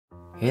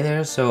Hey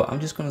there, so I'm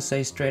just gonna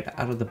say straight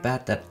out of the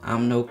bat that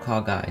I'm no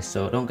car guy,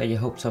 so don't get your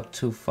hopes up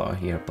too far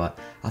here, but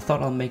I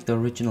thought I'll make the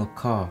original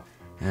car.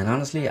 And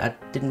honestly, I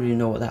didn't really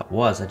know what that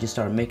was. I just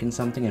started making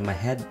something in my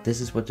head.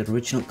 This is what the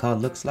original car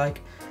looks like.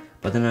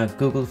 But then I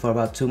googled for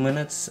about 2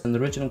 minutes, and the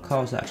original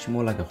car was actually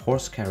more like a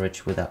horse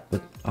carriage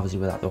obviously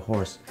without the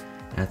horse.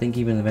 And I think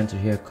even the inventor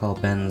here, Carl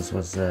Benz,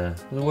 was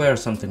aware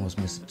something was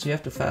missing. So you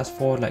have to fast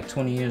forward like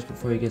 20 years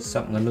before you get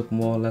something that look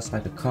more or less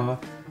like a car.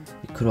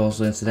 It could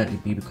also incidentally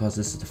be because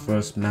this is the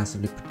first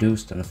massively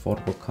produced and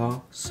affordable car.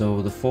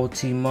 So the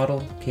 4T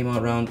model came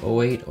out around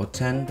 08 or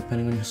 10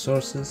 depending on your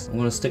sources. I'm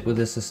going to stick with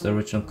this as the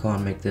original car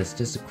and make this.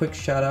 Just a quick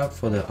shout out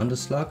for the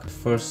Underslug, the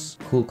first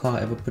cool car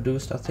ever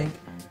produced I think.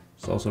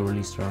 It's also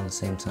released around the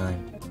same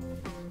time.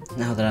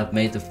 Now that I've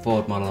made the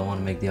Ford model, I want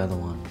to make the other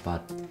one,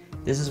 but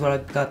this is what I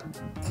got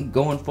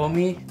going for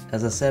me.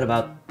 As I said,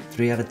 about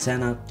 3 out of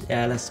 10.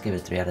 Yeah, let's give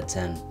it 3 out of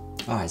 10.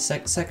 Alright,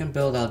 second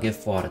build I'll give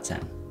 4 out of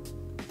 10.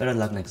 Better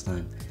luck next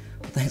time.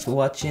 Thanks for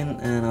watching,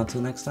 and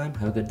until next time,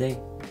 have a good day.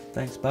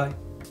 Thanks,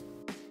 bye.